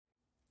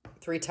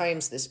3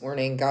 times this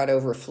morning, God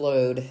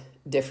overflowed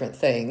different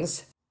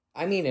things.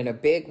 I mean, in a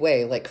big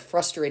way, like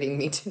frustrating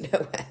me to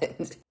no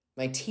end.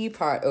 My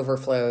teapot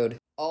overflowed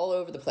all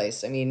over the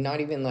place. I mean, not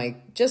even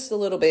like just a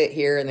little bit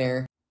here and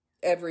there,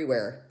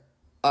 everywhere.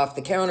 Off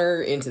the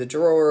counter, into the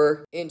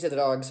drawer, into the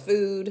dog's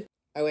food.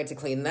 I went to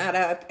clean that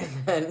up,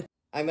 and then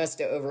I must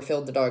have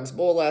overfilled the dog's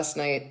bowl last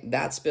night.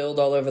 That spilled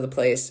all over the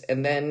place.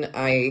 And then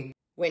I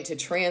went to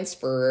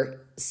transfer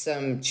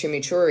some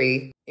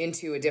chimichurri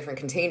into a different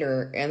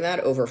container, and that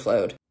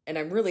overflowed. And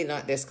I'm really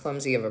not this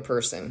clumsy of a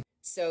person.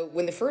 So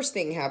when the first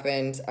thing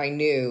happened, I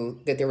knew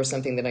that there was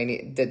something that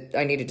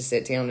I needed to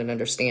sit down and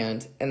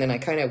understand. And then I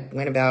kind of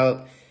went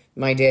about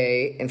my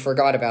day and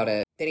forgot about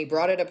it. Then he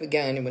brought it up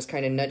again and was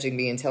kind of nudging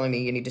me and telling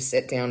me, you need to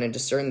sit down and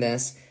discern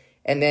this.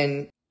 And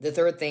then the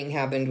third thing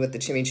happened with the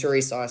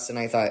chimichurri sauce, and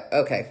I thought,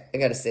 okay, I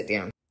got to sit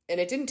down. And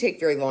it didn't take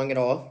very long at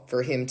all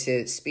for him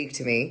to speak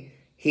to me.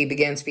 He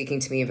began speaking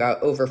to me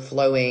about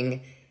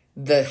overflowing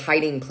the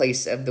hiding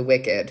place of the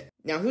wicked.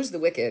 Now, who's the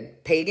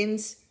wicked?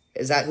 Pagans?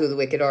 Is that who the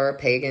wicked are?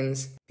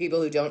 Pagans?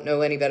 People who don't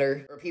know any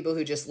better? Or people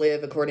who just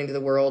live according to the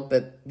world,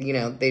 but,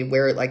 they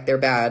wear it like their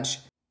badge?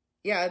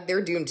 Yeah,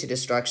 they're doomed to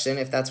destruction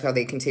if that's how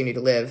they continue to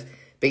live.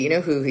 But you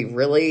know who he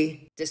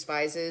really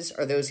despises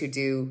are those who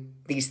do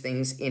these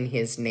things in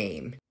his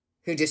name,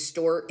 who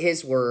distort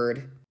his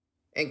word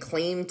and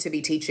claim to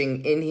be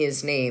teaching in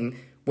his name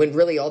when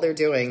really all they're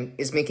doing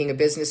is making a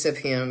business of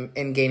him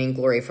and gaining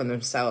glory from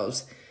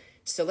themselves.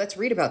 So let's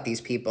read about these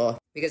people,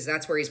 because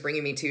that's where he's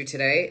bringing me to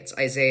today. It's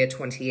Isaiah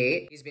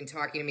 28. He's been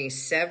talking to me a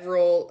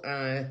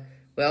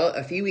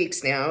few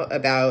weeks now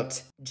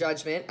about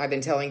judgment. I've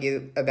been telling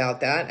you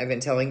about that. I've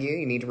been telling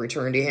you need to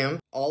return to him.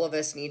 All of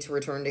us need to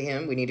return to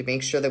him. We need to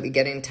make sure that we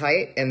get in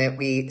tight and that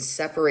we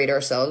separate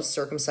ourselves,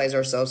 circumcise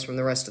ourselves from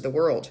the rest of the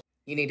world.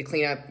 You need to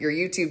clean up your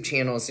YouTube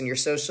channels and your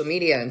social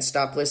media and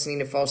stop listening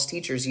to false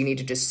teachers. You need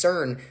to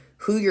discern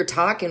who you're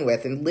talking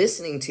with and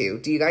listening to.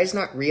 Do you guys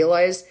not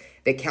realize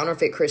that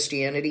counterfeit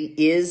Christianity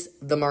is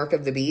the mark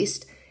of the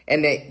beast,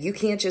 and that you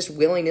can't just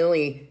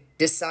willy-nilly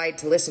decide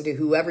to listen to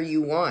whoever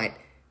you want,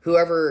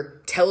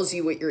 whoever tells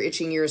you what your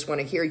itching ears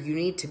want to hear? You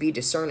need to be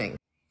discerning.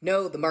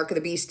 No, the mark of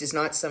the beast is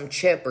not some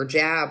chip or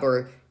jab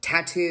or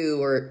tattoo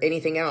or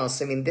anything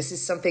else. I mean, this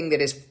is something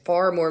that is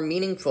far more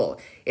meaningful.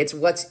 It's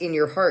what's in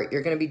your heart.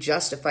 You're going to be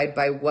justified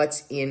by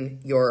what's in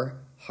your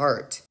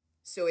heart.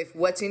 So if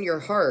what's in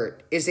your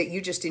heart is that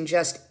you just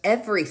ingest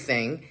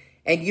everything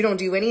and you don't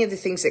do any of the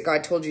things that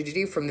God told you to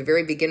do from the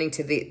very beginning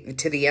to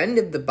the end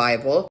of the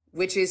Bible,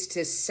 which is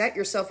to set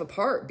yourself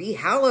apart, be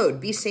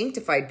hallowed, be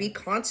sanctified, be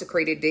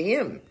consecrated to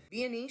him,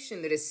 be a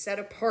nation that is set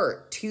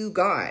apart to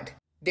God.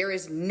 There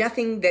is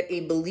nothing that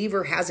a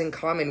believer has in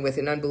common with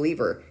an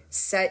unbeliever.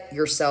 Set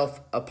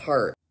yourself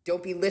apart.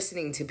 Don't be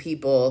listening to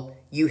people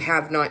you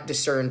have not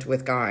discerned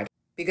with God,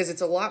 because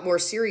it's a lot more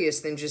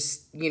serious than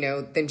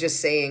just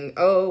saying,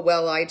 oh,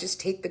 well, I just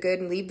take the good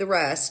and leave the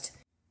rest.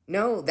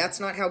 No, that's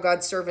not how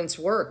God's servants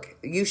work.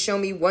 You show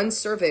me one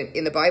servant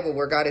in the Bible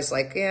where God is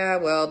like, yeah,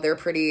 well, they're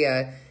pretty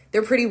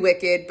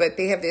wicked, but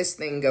they have this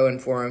thing going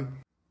for them.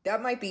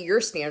 That might be your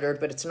standard,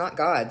 but it's not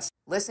God's.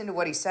 Listen to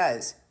what he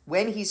says.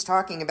 When he's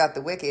talking about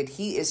the wicked,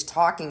 he is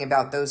talking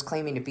about those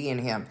claiming to be in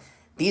him.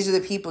 These are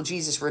the people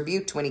Jesus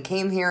rebuked when he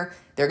came here.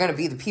 They're going to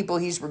be the people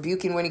he's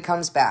rebuking when he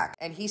comes back.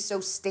 And he so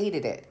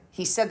stated it.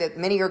 He said that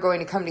many are going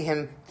to come to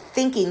him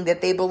thinking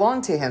that they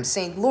belong to him,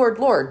 saying, Lord,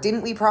 Lord,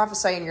 didn't we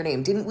prophesy in your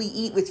name? Didn't we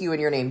eat with you in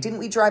your name? Didn't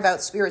we drive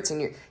out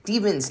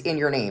demons in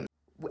your name?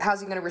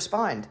 How's he going to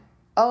respond?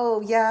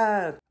 Oh,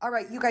 yeah. All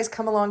right, you guys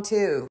come along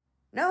too.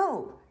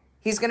 No.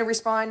 He's going to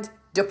respond,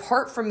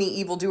 depart from me,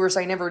 evildoers,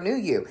 I never knew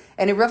you.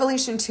 And in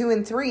Revelation 2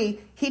 and 3,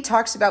 he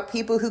talks about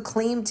people who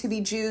claim to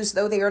be Jews,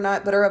 though they are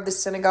not, but are of the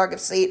synagogue of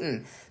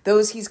Satan.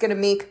 Those he's going to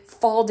make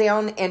fall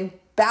down and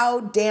bow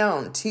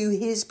down to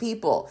his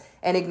people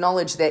and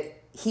acknowledge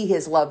that he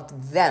has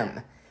loved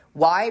them.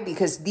 Why?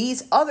 Because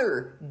these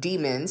other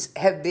demons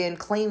have been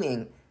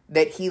claiming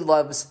that he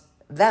loves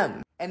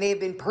them, and they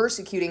have been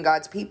persecuting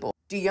God's people.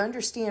 Do you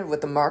understand what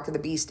the mark of the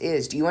beast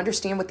is? Do you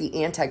understand what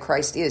the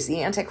Antichrist is?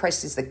 The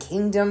Antichrist is the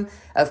kingdom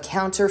of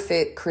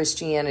counterfeit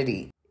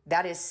Christianity.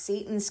 That is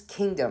Satan's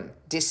kingdom,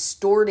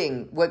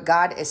 distorting what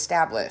God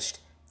established,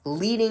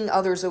 leading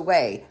others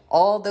away,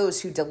 all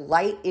those who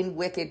delight in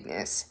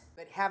wickedness,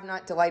 but have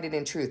not delighted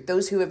in truth,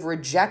 those who have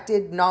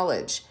rejected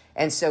knowledge,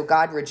 and so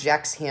God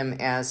rejects him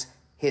as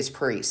his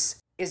priests.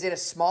 Is it a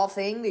small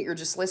thing that you're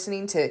just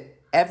listening to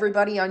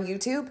everybody on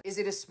YouTube? Is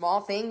it a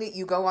small thing that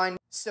you go on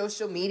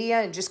social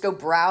media and just go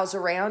browse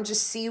around,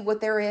 just see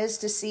what there is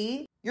to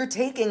see? You're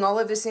taking all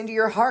of this into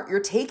your heart. You're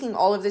taking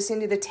all of this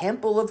into the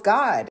temple of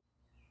God.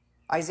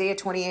 Isaiah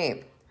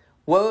 28.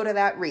 Woe to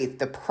that wreath,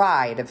 the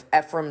pride of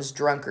Ephraim's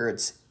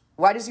drunkards.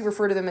 Why does he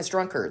refer to them as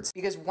drunkards?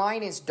 Because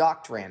wine is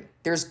doctrine.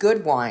 There's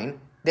good wine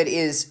that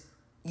is,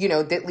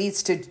 that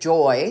leads to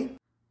joy,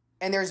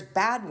 and there's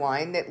bad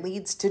wine that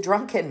leads to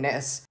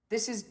drunkenness.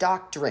 This is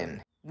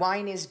doctrine.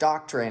 Wine is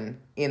doctrine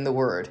in the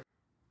word.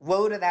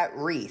 Woe to that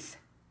wreath,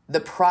 the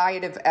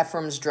pride of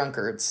Ephraim's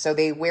drunkards. So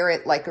they wear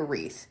it like a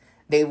wreath.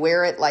 They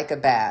wear it like a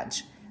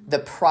badge. the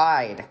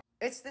pride.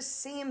 It's the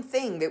same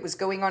thing that was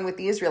going on with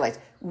the Israelites.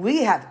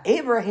 We have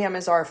Abraham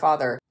as our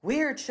father.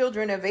 We're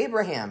children of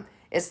Abraham.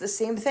 It's the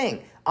same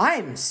thing.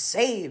 I'm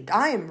saved.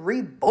 I'm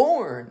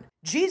reborn.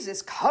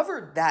 Jesus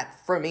covered that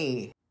for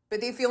me.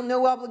 But they feel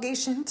no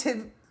obligation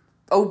to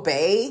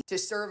obey, to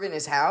serve in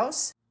his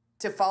house,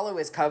 to follow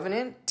his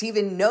covenant, to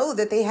even know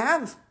that they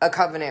have a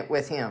covenant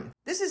with him.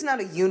 This is not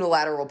a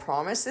unilateral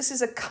promise. This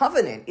is a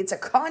covenant. It's a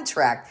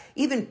contract.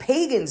 Even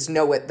pagans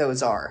know what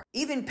those are.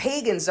 Even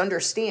pagans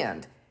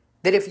understand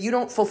that if you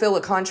don't fulfill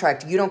a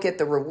contract, you don't get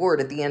the reward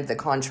at the end of the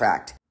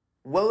contract.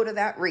 Woe to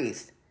that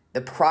wreath,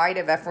 the pride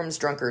of Ephraim's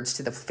drunkards,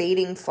 to the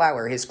fading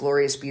flower, his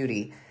glorious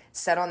beauty,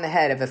 set on the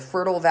head of a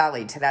fertile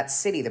valley, to that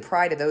city, the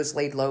pride of those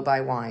laid low by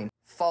wine.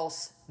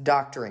 False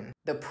doctrine,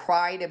 the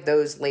pride of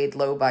those laid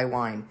low by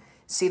wine.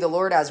 See the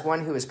Lord as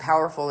one who is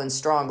powerful and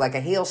strong, like a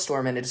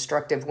hailstorm and a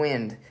destructive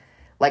wind,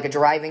 like a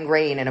driving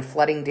rain and a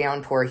flooding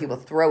downpour. He will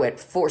throw it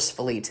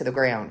forcefully to the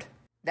ground.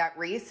 That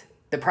wreath,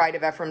 the pride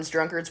of Ephraim's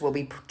drunkards, will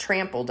be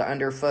trampled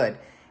underfoot.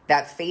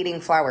 That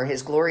fading flower,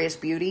 his glorious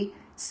beauty,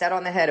 set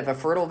on the head of a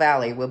fertile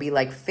valley, will be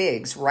like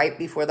figs ripe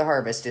before the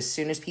harvest. As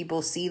soon as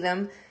people see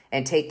them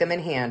and take them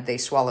in hand, they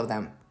swallow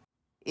them.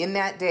 In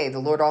that day, the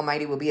Lord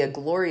Almighty will be a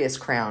glorious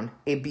crown,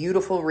 a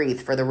beautiful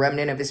wreath for the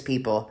remnant of his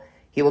people.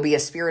 He will be a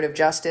spirit of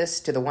justice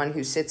to the one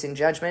who sits in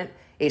judgment,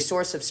 a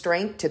source of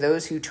strength to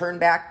those who turn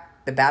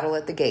back the battle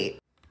at the gate.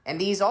 And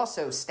these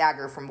also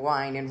stagger from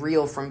wine and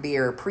reel from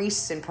beer.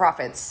 Priests and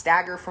prophets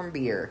stagger from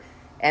beer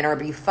and are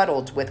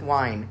befuddled with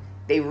wine.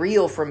 They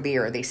reel from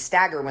beer. They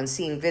stagger when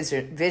seeing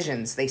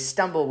visions. They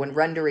stumble when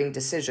rendering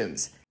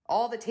decisions.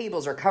 All the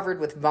tables are covered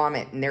with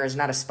vomit, and there is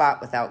not a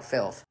spot without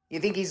filth. You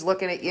think he's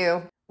looking at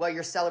you while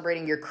you're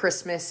celebrating your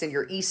Christmas and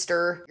your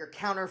Easter, your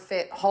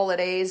counterfeit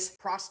holidays,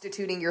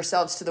 prostituting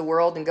yourselves to the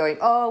world and going,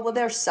 oh, well,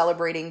 they're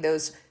celebrating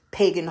those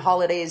pagan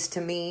holidays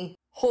to me.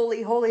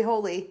 Holy, holy,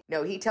 holy.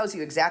 No, he tells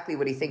you exactly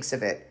what he thinks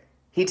of it.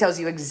 He tells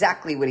you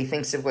exactly what he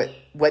thinks of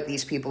what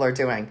these people are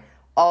doing.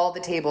 All the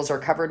tables are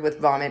covered with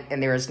vomit,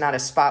 and there is not a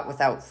spot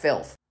without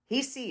filth.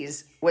 He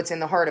sees what's in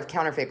the heart of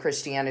counterfeit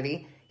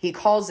Christianity. He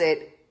calls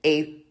it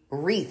a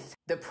wreath.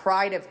 The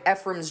pride of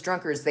Ephraim's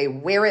drunkards. They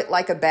wear it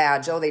like a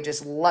badge. Oh, they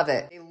just love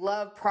it. They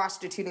love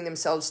prostituting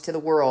themselves to the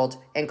world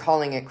and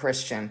calling it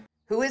Christian.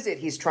 Who is it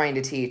he's trying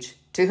to teach?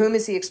 To whom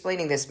is he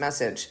explaining this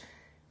message?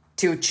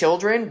 To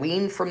children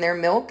weaned from their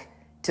milk?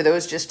 To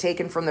those just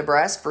taken from the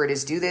breast? For it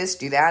is do this,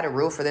 do that, a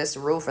rule for this, a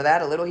rule for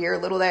that, a little here, a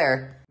little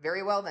there.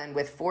 Very well then,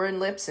 with foreign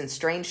lips and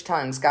strange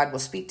tongues, God will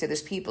speak to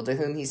this people to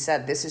whom he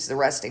said, this is the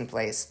resting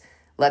place.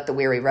 Let the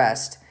weary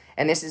rest.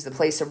 And this is the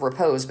place of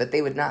repose, but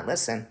they would not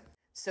listen.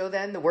 So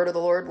then the word of the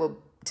Lord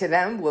to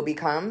them will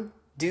become,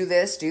 do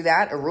this, do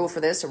that, a rule for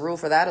this, a rule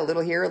for that, a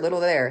little here, a little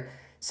there.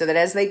 So that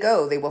as they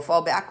go, they will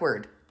fall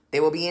backward. They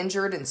will be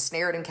injured and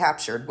snared and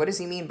captured. What does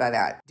he mean by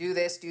that? Do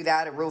this, do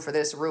that, a rule for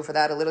this, a rule for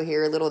that, a little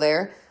here, a little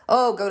there.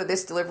 Oh, go to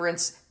this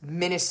deliverance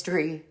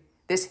ministry,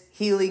 this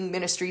healing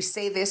ministry.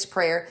 Say this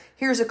prayer.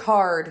 Here's a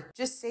card.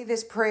 Just say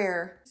this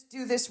prayer. Just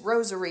do this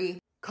rosary.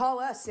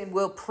 Call us and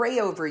we'll pray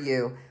over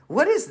you.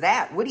 What is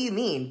that? What do you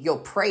mean you'll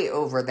pray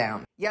over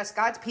them? Yes,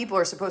 God's people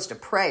are supposed to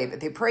pray, but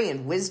they pray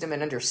in wisdom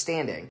and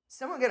understanding.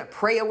 Someone going to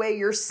pray away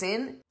your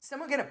sin?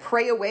 Someone going to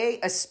pray away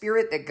a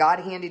spirit that God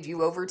handed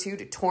you over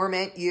to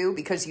torment you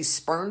because you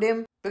spurned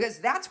him? Because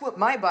that's what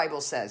my Bible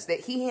says,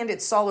 that he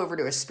handed Saul over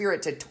to a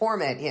spirit to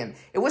torment him.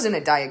 It wasn't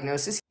a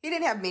diagnosis. He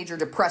didn't have major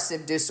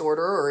depressive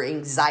disorder or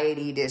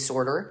anxiety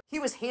disorder. He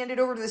was handed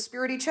over to the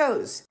spirit he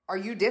chose. Are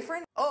you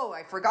different? Oh,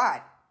 I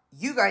forgot.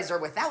 You guys are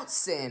without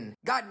sin.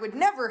 God would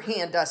never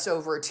hand us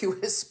over to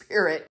a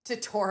spirit to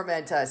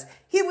torment us.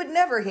 He would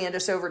never hand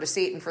us over to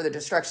Satan for the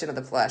destruction of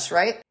the flesh,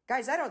 right?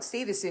 Guys, I don't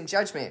say this in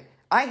judgment.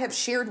 I have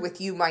shared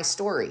with you my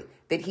story,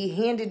 that he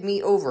handed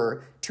me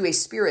over to a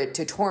spirit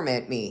to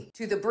torment me,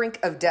 to the brink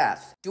of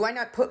death. Do I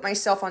not put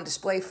myself on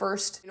display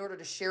first in order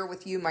to share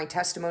with you my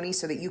testimony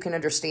so that you can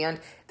understand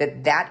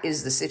that that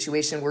is the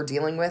situation we're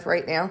dealing with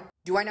right now?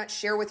 Do I not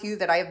share with you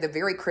that I have the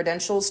very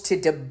credentials to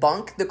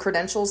debunk the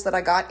credentials that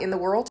I got in the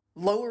world?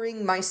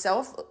 Lowering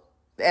myself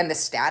and the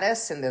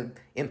status and the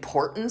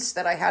importance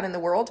that I had in the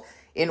world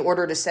in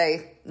order to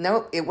say,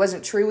 no, it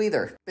wasn't true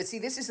either. But see,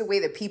 this is the way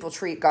that people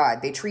treat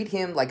God. They treat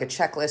him like a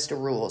checklist of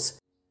rules.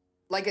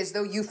 Like as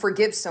though you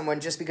forgive someone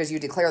just because you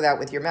declare that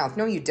with your mouth.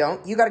 No, you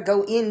don't. You got to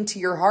go into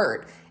your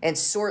heart and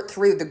sort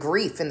through the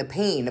grief and the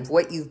pain of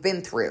what you've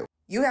been through.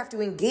 You have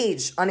to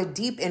engage on a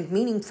deep and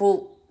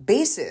meaningful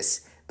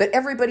basis. But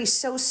everybody's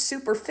so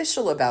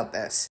superficial about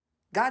this.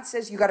 God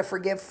says you got to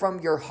forgive from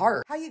your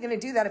heart. How are you going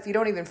to do that if you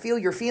don't even feel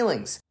your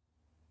feelings?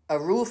 A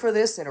rule for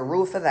this and a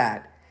rule for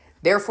that.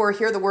 Therefore,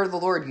 hear the word of the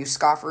Lord, you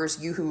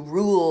scoffers, you who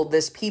rule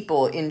this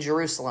people in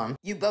Jerusalem.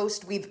 You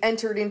boast, we've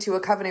entered into a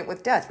covenant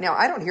with death. Now,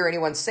 I don't hear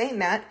anyone saying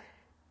that,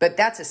 but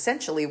that's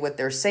essentially what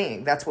they're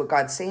saying. That's what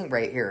God's saying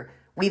right here.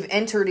 We've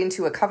entered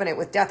into a covenant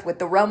with death. With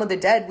the realm of the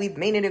dead, we've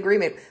made an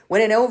agreement.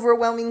 When an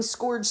overwhelming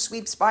scourge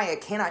sweeps by,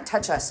 it cannot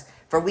touch us.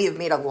 For we have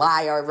made a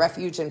lie our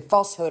refuge and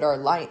falsehood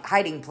our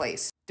hiding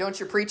place. Don't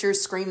your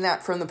preachers scream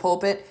that from the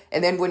pulpit?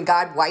 And then when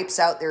God wipes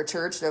out their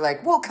church, they're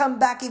like, we'll come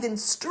back even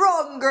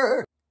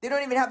stronger. They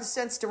don't even have the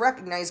sense to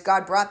recognize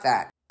God brought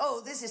that.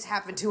 Oh, this has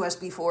happened to us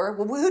before.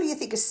 Well, who do you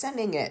think is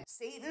sending it?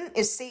 Satan?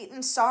 Is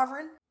Satan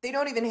sovereign? They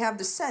don't even have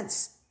the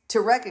sense to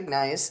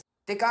recognize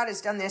that God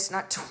has done this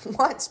not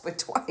once, but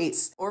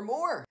twice or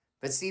more.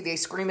 But see, they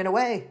scream it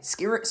away.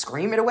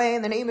 Scream it away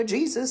in the name of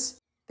Jesus.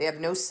 They have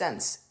no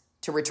sense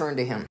to return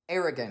to him.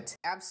 Arrogant,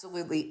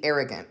 absolutely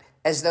arrogant,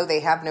 as though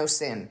they have no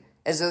sin,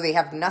 as though they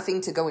have nothing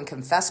to go and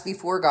confess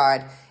before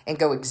God and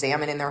go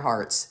examine in their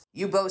hearts.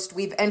 You boast,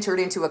 we've entered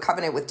into a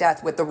covenant with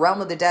death. With the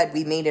realm of the dead,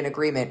 we made an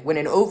agreement. When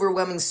an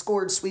overwhelming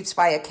scourge sweeps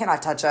by, it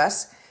cannot touch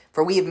us,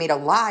 for we have made a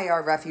lie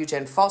our refuge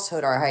and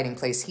falsehood our hiding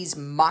place. He's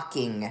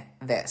mocking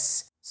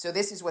this. So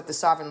this is what the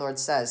sovereign Lord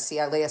says. See,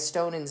 I lay a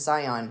stone in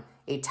Zion,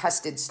 a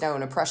tested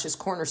stone, a precious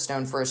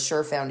cornerstone for a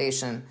sure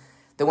foundation.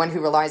 The one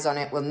who relies on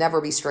it will never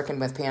be stricken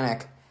with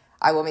panic.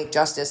 I will make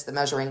justice the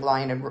measuring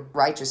line and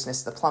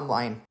righteousness the plumb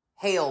line.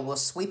 Hail will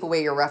sweep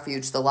away your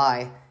refuge, the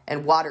lie,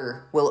 and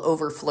water will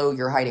overflow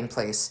your hiding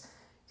place.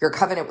 Your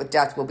covenant with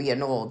death will be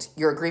annulled.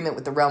 Your agreement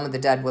with the realm of the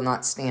dead will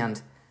not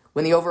stand.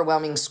 When the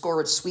overwhelming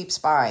scourge sweeps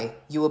by,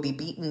 you will be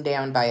beaten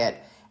down by it.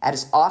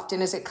 As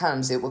often as it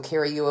comes, it will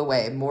carry you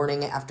away.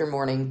 Morning after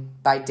morning,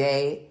 by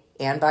day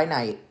and by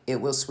night, it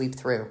will sweep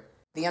through.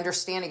 The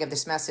understanding of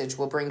this message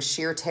will bring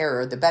sheer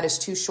terror. The bed is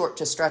too short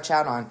to stretch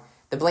out on,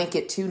 the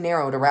blanket too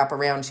narrow to wrap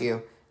around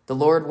you. The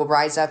Lord will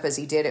rise up as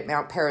he did at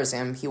Mount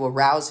Perazim. He will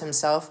rouse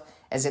himself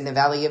as in the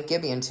valley of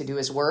Gibeon to do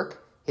his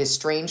work, his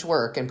strange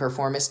work, and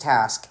perform his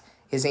task,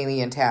 his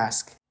alien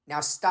task. Now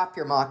stop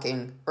your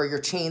mocking, or your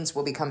chains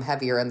will become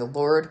heavier, and the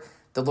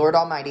Lord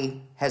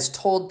Almighty, has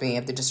told me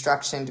of the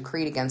destruction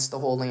decreed against the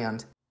whole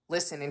land.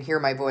 Listen and hear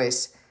my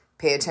voice.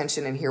 Pay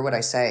attention and hear what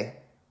I say.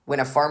 When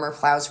a farmer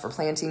plows for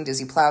planting, does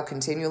he plow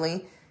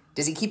continually?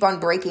 Does he keep on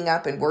breaking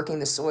up and working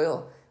the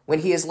soil? When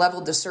he has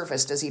leveled the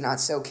surface, does he not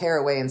sow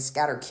caraway and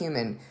scatter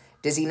cumin?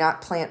 Does he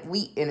not plant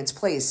wheat in its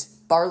place,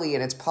 barley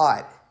in its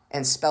pot,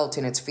 and spelt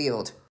in its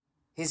field?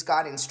 His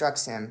God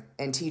instructs him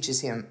and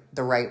teaches him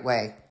the right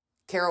way.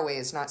 Caraway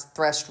is not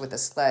threshed with a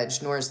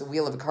sledge, nor is the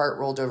wheel of a cart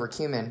rolled over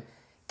cumin.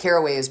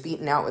 Caraway is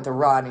beaten out with a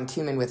rod and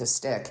cumin with a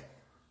stick.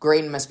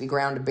 Grain must be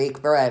ground to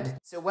bake bread.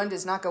 So one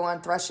does not go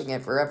on threshing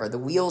it forever. The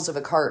wheels of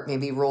a cart may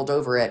be rolled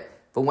over it,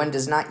 but one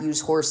does not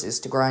use horses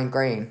to grind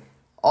grain.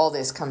 All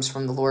this comes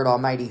from the Lord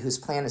Almighty, whose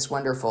plan is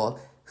wonderful,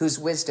 whose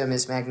wisdom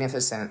is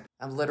magnificent.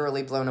 I'm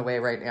literally blown away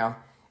right now.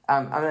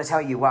 I'm going to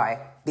tell you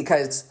why.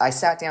 Because I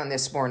sat down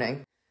this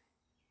morning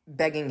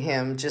begging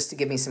him just to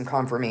give me some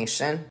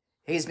confirmation.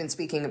 He's been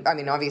speaking, I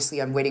mean,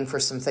 obviously I'm waiting for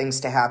some things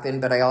to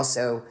happen, but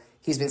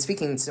he's been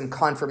speaking some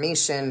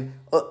confirmation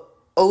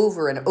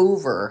over and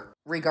over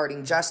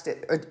regarding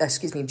judgment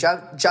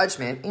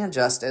and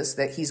justice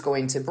that he's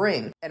going to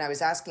bring. And I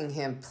was asking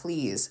him,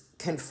 please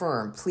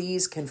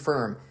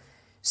confirm.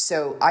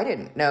 So I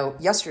didn't know.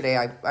 Yesterday,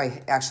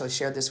 I actually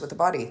shared this with the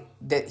body,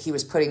 that he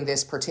was putting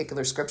this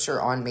particular scripture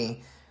on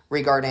me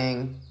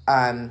regarding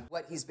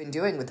what he's been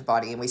doing with the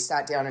body. And we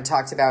sat down and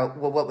talked about,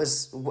 well,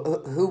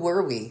 who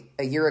were we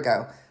a year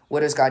ago?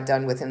 What has God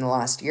done within the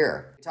last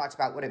year? We talked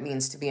about what it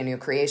means to be a new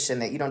creation,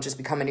 that you don't just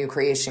become a new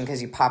creation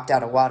because you popped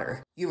out of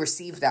water. You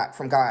receive that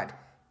from God.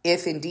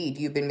 If indeed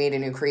you've been made a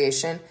new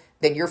creation,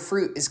 then your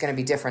fruit is going to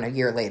be different a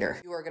year later.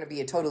 You are going to be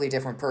a totally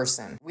different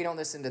person. We don't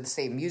listen to the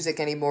same music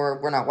anymore.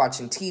 We're not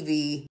watching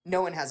TV.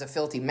 No one has a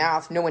filthy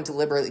mouth. No one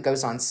deliberately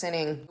goes on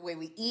sinning. The way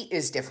we eat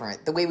is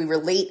different. The way we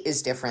relate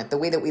is different. The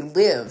way that we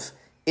live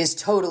is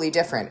totally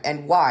different.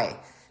 And why?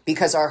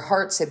 Because our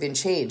hearts have been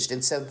changed.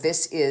 And so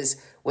this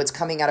is what's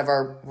coming out of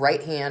our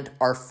right hand,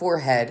 our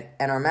forehead,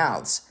 and our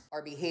mouths.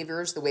 Our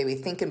behaviors, the way we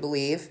think and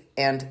believe,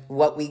 and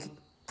what we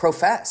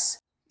profess.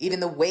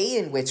 Even the way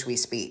in which we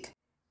speak.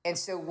 And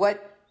so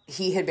what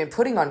he had been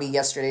putting on me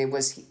yesterday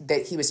was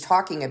that he was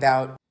talking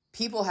about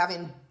people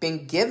having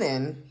been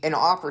given an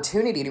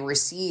opportunity to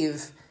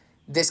receive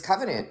this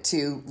covenant,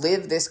 to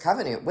live this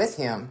covenant with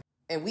him.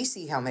 And we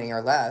see how many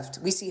are left.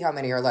 We see how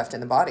many are left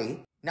in the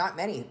body. Not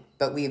many,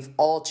 but we've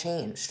all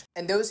changed.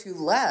 And those who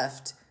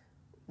left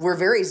were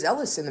very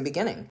zealous in the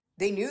beginning.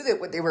 They knew that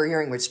what they were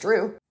hearing was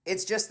true.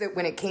 It's just that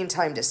when it came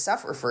time to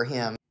suffer for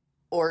him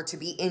or to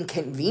be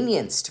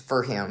inconvenienced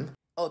for him,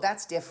 oh,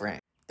 that's different.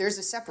 There's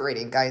a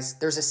separating, guys.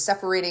 There's a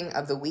separating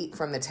of the wheat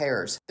from the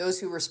tares. Those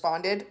who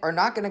responded are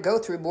not going to go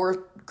through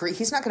more grief.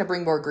 He's not going to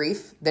bring more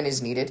grief than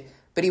is needed,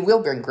 but he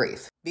will bring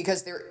grief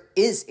because there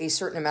is a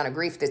certain amount of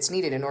grief that's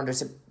needed in order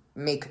to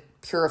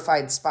make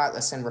purified,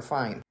 spotless, and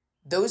refined.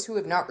 Those who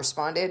have not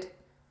responded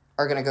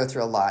are going to go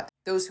through a lot.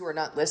 Those who are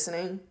not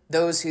listening,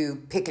 those who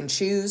pick and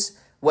choose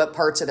what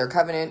parts of their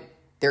covenant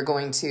they're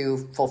going to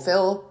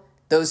fulfill,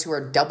 those who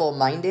are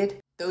double-minded,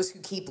 those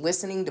who keep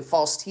listening to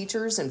false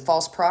teachers and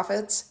false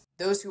prophets,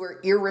 those who are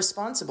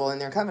irresponsible in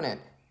their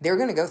covenant, they're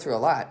going to go through a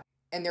lot.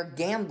 And they're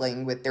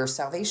gambling with their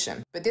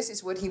salvation. But this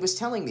is what he was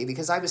telling me,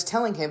 because I was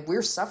telling him,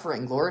 we're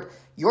suffering, Lord.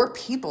 Your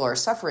people are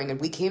suffering. And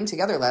we came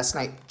together last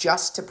night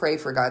just to pray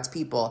for God's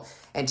people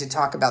and to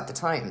talk about the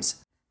times.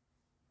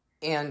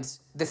 And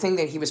the thing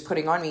that he was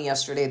putting on me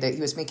yesterday that he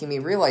was making me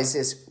realize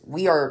is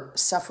we are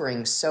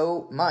suffering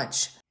so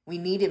much. We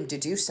need him to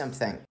do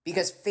something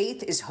because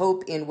faith is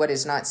hope in what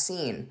is not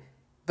seen.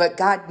 But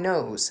God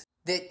knows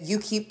that you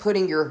keep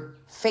putting your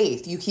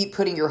faith, you keep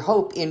putting your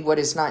hope in what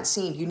is not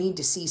seen. You need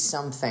to see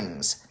some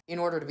things in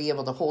order to be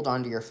able to hold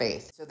on to your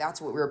faith. So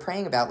that's what we were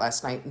praying about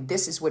last night. And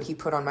this is what he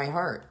put on my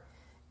heart.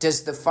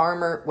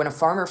 When a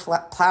farmer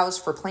plows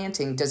for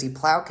planting, does he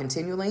plow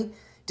continually?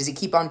 Does he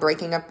keep on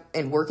breaking up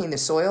and working the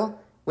soil?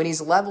 When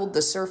he's leveled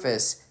the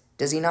surface,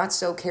 does he not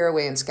sow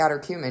caraway and scatter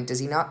cumin? Does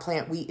he not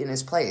plant wheat in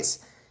his place?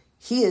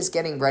 He is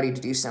getting ready to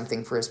do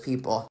something for his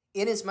people.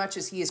 Inasmuch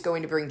as he is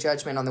going to bring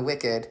judgment on the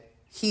wicked,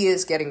 he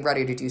is getting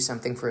ready to do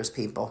something for his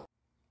people.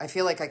 I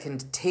feel like I can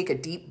take a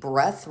deep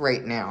breath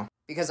right now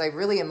because I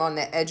really am on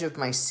the edge of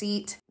my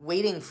seat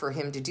waiting for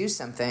him to do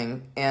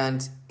something,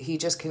 and he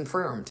just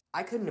confirmed.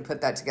 I couldn't have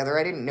put that together.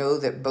 I didn't know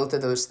that both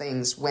of those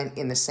things went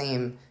in the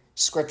same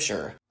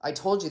scripture. I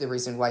told you the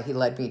reason why he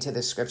led me to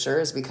this scripture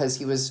is because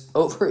he was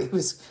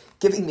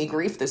giving me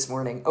grief this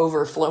morning,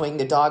 overflowing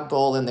the dog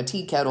bowl and the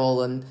tea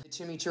kettle and the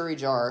chimichurri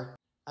jar.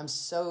 I'm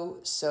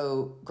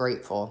so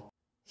grateful.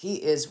 He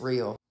is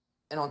real.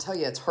 And I'll tell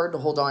you, it's hard to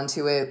hold on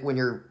to it when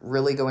you're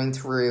really going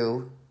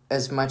through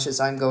as much as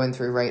I'm going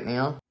through right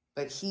now.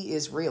 But he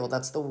is real.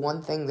 That's the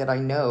one thing that I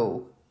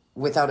know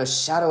without a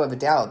shadow of a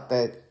doubt,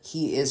 that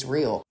he is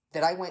real.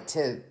 That I went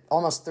to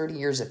almost 30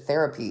 years of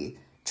therapy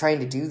trying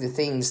to do the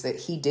things that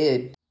he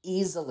did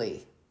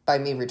easily by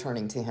me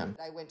returning to him.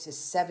 I went to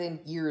 7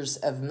 years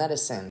of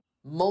medicine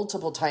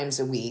multiple times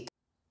a week,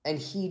 and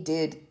he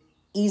did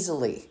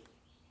easily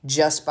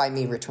just by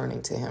me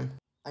returning to him.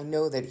 I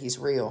know that he's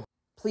real.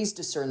 Please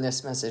discern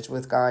this message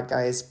with God,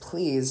 guys.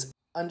 Please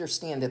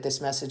understand that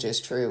this message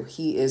is true.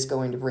 He is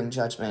going to bring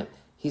judgment.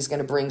 He's going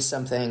to bring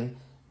something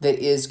that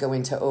is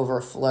going to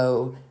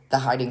overflow the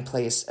hiding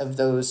place of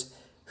those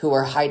who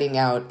are hiding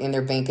out in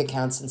their bank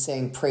accounts and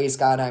saying, praise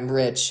God, I'm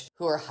rich,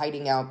 who are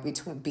hiding out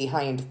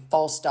behind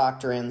false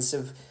doctrines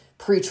of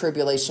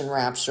pre-tribulation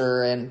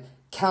rapture and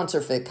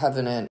counterfeit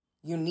covenant.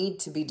 You need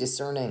to be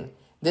discerning.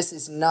 This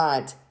is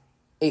not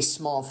a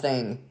small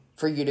thing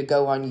for you to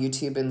go on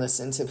YouTube and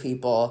listen to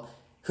people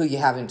who you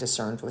haven't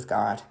discerned with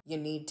God. You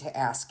need to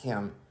ask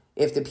him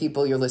if the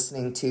people you're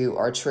listening to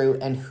are true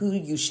and who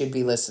you should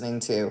be listening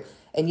to.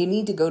 And you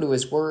need to go to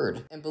his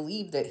word and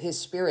believe that his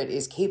spirit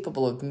is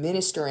capable of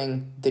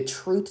ministering the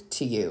truth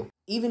to you,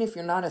 even if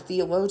you're not a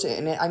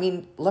theologian. And I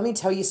mean, let me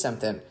tell you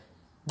something.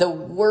 The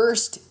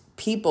worst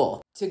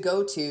people to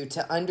go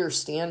to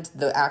understand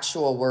the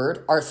actual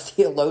word are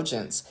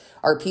theologians,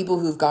 are people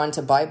who've gone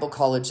to Bible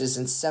colleges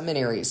and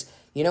seminaries.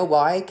 You know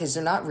why? Because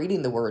they're not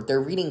reading the word.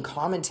 They're reading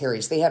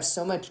commentaries. They have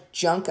so much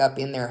junk up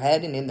in their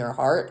head and in their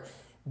heart.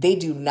 They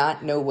do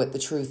not know what the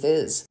truth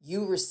is.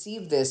 You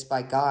receive this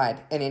by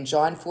God. And in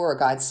John 4,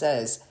 God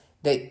says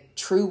that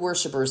true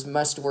worshipers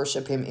must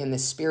worship him in the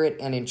spirit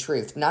and in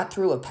truth, not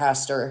through a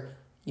pastor,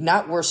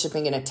 not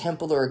worshiping in a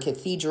temple or a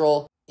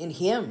cathedral. In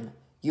him,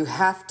 you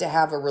have to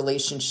have a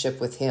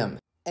relationship with him.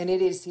 And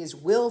it is his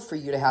will for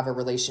you to have a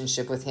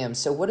relationship with him.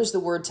 So what does the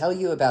word tell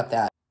you about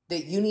that?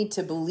 That you need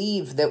to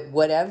believe that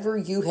whatever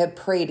you have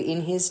prayed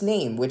in his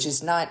name, which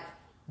is not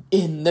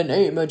in the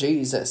name of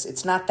Jesus,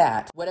 it's not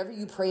that. Whatever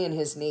you pray in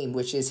his name,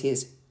 which is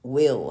his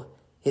will,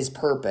 his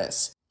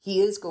purpose,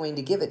 he is going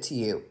to give it to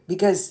you.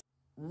 Because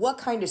what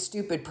kind of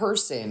stupid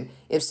person,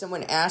 if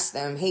someone asked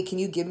them, hey, can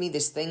you give me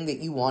this thing that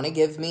you want to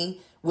give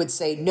me, would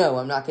say, no,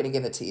 I'm not going to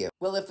give it to you.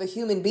 Well, if a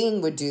human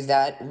being would do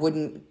that,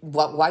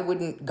 why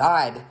wouldn't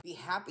God be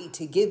happy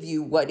to give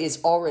you what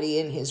is already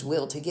in his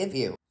will to give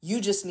you? You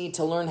just need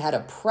to learn how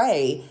to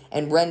pray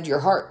and rend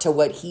your heart to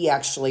what he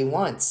actually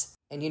wants.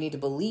 And you need to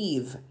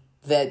believe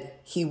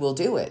that he will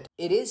do it.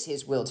 It is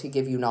his will to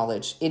give you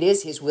knowledge. It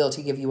is his will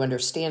to give you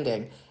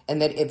understanding.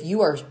 And that if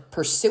you are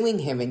pursuing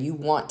him and you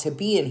want to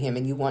be in him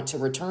and you want to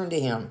return to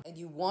him and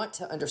you want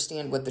to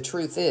understand what the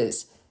truth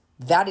is,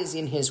 that is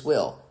in his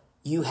will.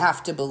 You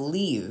have to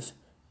believe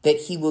that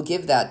he will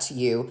give that to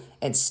you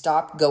and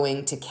stop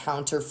going to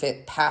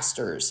counterfeit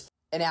pastors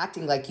and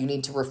acting like you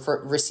need to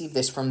receive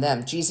this from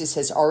them. Jesus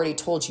has already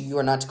told you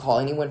are not to call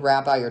anyone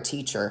rabbi or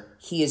teacher.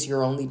 He is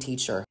your only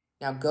teacher.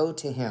 Now go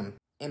to him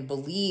and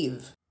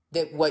believe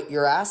that what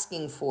you're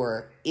asking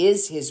for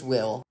is his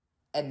will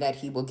and that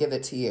he will give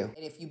it to you.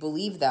 And if you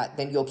believe that,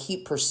 then you'll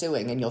keep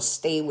pursuing and you'll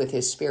stay with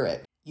his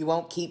spirit. You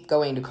won't keep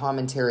going to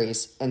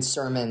commentaries and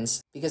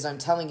sermons because I'm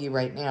telling you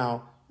right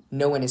now,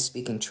 no one is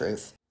speaking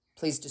truth.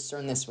 Please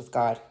discern this with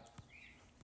God.